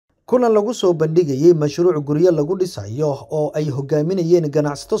kulan lagu soo bandhigayay mashruuc guriyo lagu dhisayo oo ay hogaaminayeen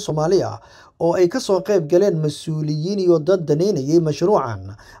ganacsato Soomaali ah oo ay ka soo qayb galeen mas'uuliyiin iyo dad daneynayay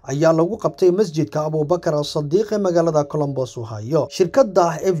mashruucan ayaa lagu qabtay masjidka Abubakar Sadiiq ee magaalada Columbus, Ohio.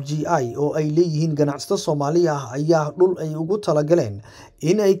 Shirkadda FGI oo ay leeyihiin ganacsato Soomaali ah ayaa dhul ay ugu talagaleen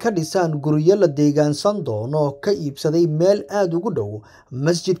in ay ka dhisaan guriyo la deegaansan doono ka iibsaday meel aad ugu dhow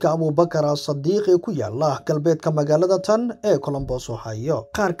masjidka Abubakar Sadiiq ee ku yaala galbeedka magaalada tan ee Columbus, Ohio.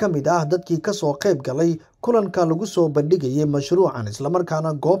 Qaar ka mid ah dadkii ka soo qayb galay kulanka lagu soo bandhigayay mashruucan isla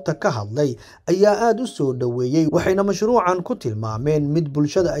markaana goobta ka hadlay ayaa aad u soo dhaweeyay waxayna mashruucan ku tilmaameen mid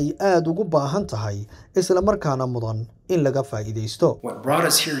bulshada ay aad ugu baahan tahay isla markaana mudan in laga faa'iideysto. What brought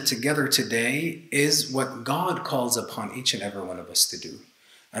us here together today is what God calls upon each and every one of us to do.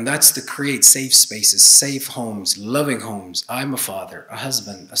 And that's to create safe spaces, safe homes, loving homes. I'm a father, a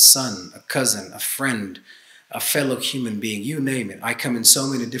husband, a son, a cousin, a friend, a fellow human being, you name it. I come in so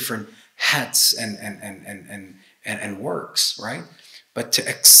many different hats and works, right? But to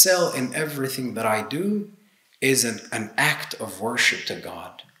excel in everything that I do is an act of worship to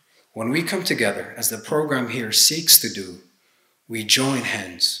God. When we come together, as the program here seeks to do, we join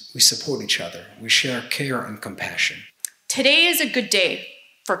hands, we support each other, we share care and compassion. Today is a good day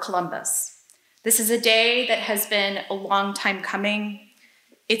for Columbus. This is a day that has been a long time coming.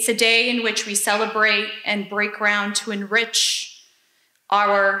 It's a day in which we celebrate and break ground to enrich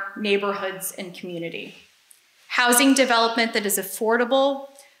our neighborhoods and community. Housing development that is affordable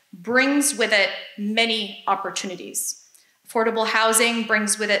brings with it many opportunities. Affordable housing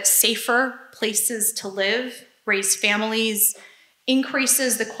brings with it safer places to live, raise families,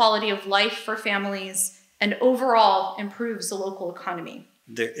 increases the quality of life for families, and overall improves the local economy.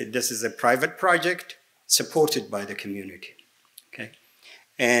 This is a private project supported by the community, okay?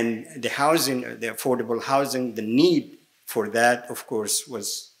 And the housing, the affordable housing, the need for that, of course, was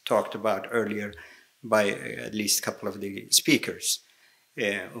talked about earlier by at least a couple of the speakers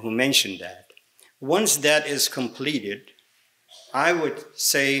who mentioned that. Once that is completed, I would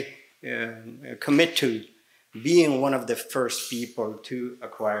say commit to being one of the first people to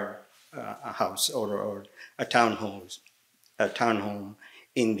acquire a house or a townhome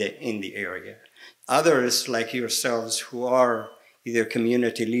in the area. Others like yourselves who are either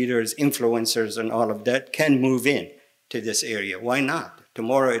community leaders, influencers, and all of that can move in to this area. Why not?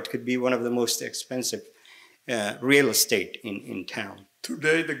 Tomorrow it could be one of the most expensive real estate in town.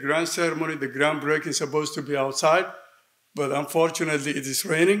 Today the grand ceremony, the groundbreaking is supposed to be outside, but unfortunately it is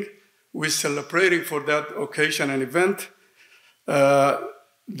raining. We're celebrating for that occasion and event.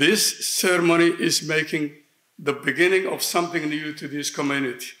 This ceremony is making the beginning of something new to this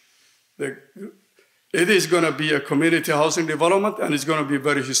community. It is going to be a community housing development, and it's going to be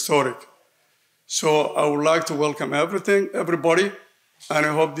very historic. So I would like to welcome everybody, and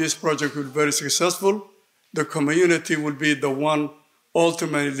I hope this project will be very successful. The community will be the one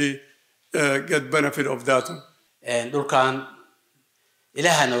ultimately get benefit of that. And dhulkan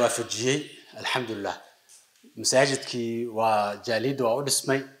ilahana waafajiyay alxamdulillah masaajidkii waa jaalid waa u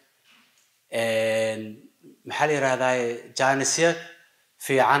dhismay maxaa la yiraahdaa jaanisya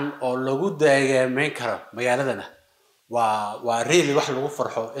fiican oo lagu deegaamayn karo magaaladana waa really wax lagu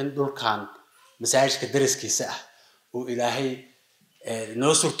farxo in dhulkan masaajidka dariskiisa ah oo ilaahay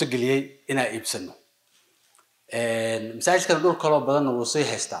noo suurto geliyay inaan iibsano masaajidkan dhul kale oo badan oo soo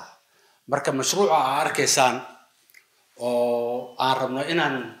haystaa marka mashruuca aan arkaysaan oo aan rabno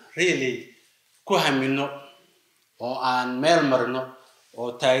inaan really ku hamino oo aan meel marno oo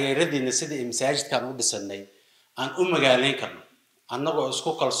taageeradiina sida masaajidkan u dhisanay aan u magaaleyn karno annagoo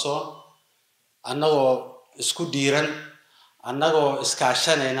isku kalsoon annagoo isku dhiiran annagoo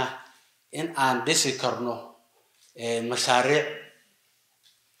iskaashanayna in aan dhisi karno mashaariic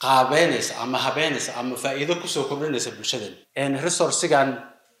qaabeynaysa ama habeynaysa ama faa'iido ku soo kordhinaysa bulshadana resource-gan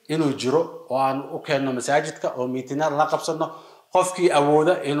inuu jiro oo aan u keenno masaajidka oo miitinada la qabsano qofkii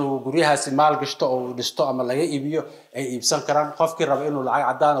awooda inuu guryahaasi maal gashto oo dhisto ama laga iibiyo ay iibsan karaan qofkii raba inuu lacag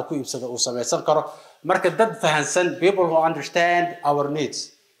cadaan ku iibsado uu sameeysan karo marka dad fahansan people who understand our needs,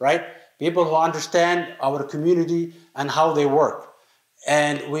 right? People who understand our community and how they work,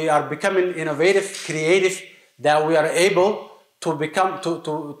 and we are becoming innovative, creative, that we are able to become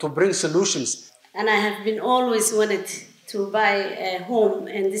to bring solutions. And I have been always wanted to buy a home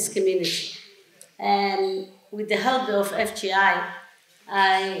in this community, and with the help of FGI,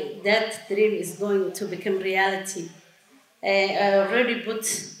 that dream is going to become reality. I already put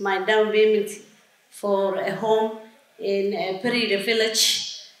my down payment for a home in Perida village,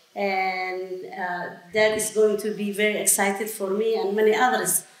 and that is going to be very exciting for me and many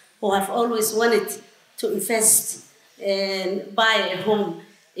others who have always wanted to invest and buy a home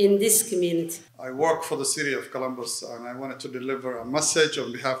in this community. I work for the city of Columbus, and I wanted to deliver a message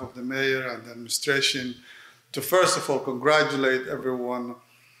on behalf of the mayor and the administration to first of all congratulate everyone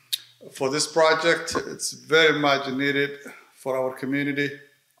for this project. It's very much needed for our community.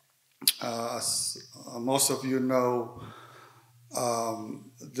 As most of you know,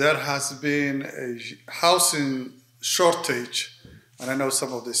 there has been a housing shortage, and I know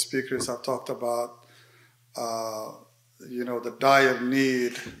some of the speakers have talked about the dire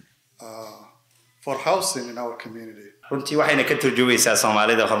need for housing in our community. runtii waxayna ka turjumaysaa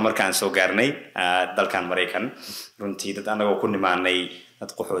Soomaalida horumarkaan soo gaarnay dalkan Mareykan runtii dad anaga ku nimaanay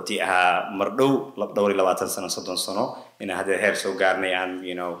dad qaxooti ah mar dhow 20 sano 30 sano ina hadda heer soo gaarnay aan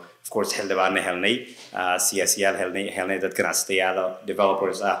of course xildhibaan helnay siyaasiyaal helnay dad ganacsato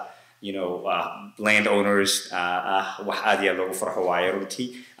developers land owners wax aad iyo loogu farxo waayo runtii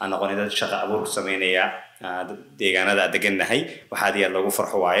aan aqoonay dad shaqo abuur sameynaya deegaanada degannahay wax aad iyo loogu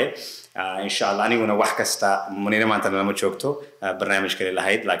farxo waayo inshallah aniguna wax kasta manina maanta lama joogto barnaamij kale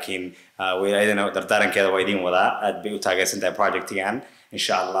lahayd laakiin weeyadana dardaarankeeda waa idin wadaa aad bay u taageersantahay projectigan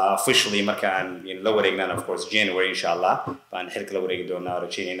inshallah officially markaan la wareegnaan of course January inshallah baan xilka la wareegi doonaa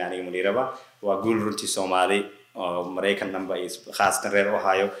rajaynayna aniga Muniraba waa guul runtii Soomaali oo Mareykan namba is khaasatan reer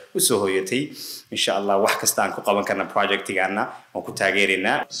Ohio u soo hooyatay inshallah wax kasta aan ku qaban karna projectigaana oo ku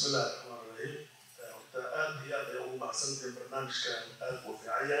taageerinaa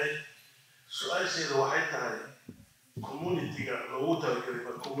سؤالي waxay tahay community-ga loogu talagalay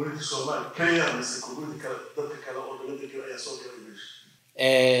community Soomaali kaliya mise community kale dadka kale oo dawladda kale ayaa soo galay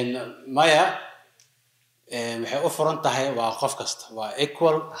maya waxay u furan tahay waa qof kasta waa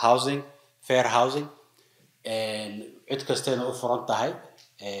equal housing fair housing cid kastana u furan tahay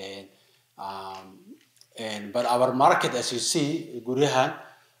but our market as you see guryahan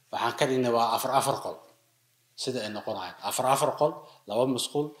waxaan ka dhignay waa afar qol sida ay noqonayaan afar qol laba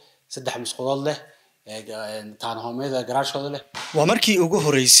masquul saddex masquulood leh taanhoomada garaashooda leh waa markii ugu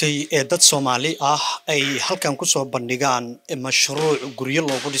horeysay ee dad Soomaali ah ay halkan ku soo bandhigaan mashruuc guriyo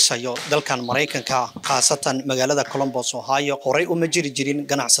loogu dhisayo dalkan Mareykanka khaasatan magaalada Columbus Ohio horay uma jiri jirin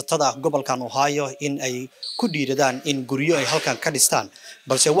ganacsatada gobolkan Ohio in ay ku dhiiradaan in guriyo ay halkan ka dhistaan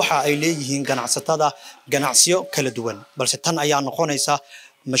balse waxa ay leeyihiin ganacsatada ganacsiyo kala duwan balse tan ayaa noqonaysa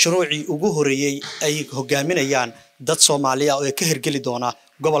mashruucii ugu horeeyay ay hogaaminayaan dad Soomaaliya oo ka hirgeli doona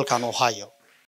gobolkan Ohio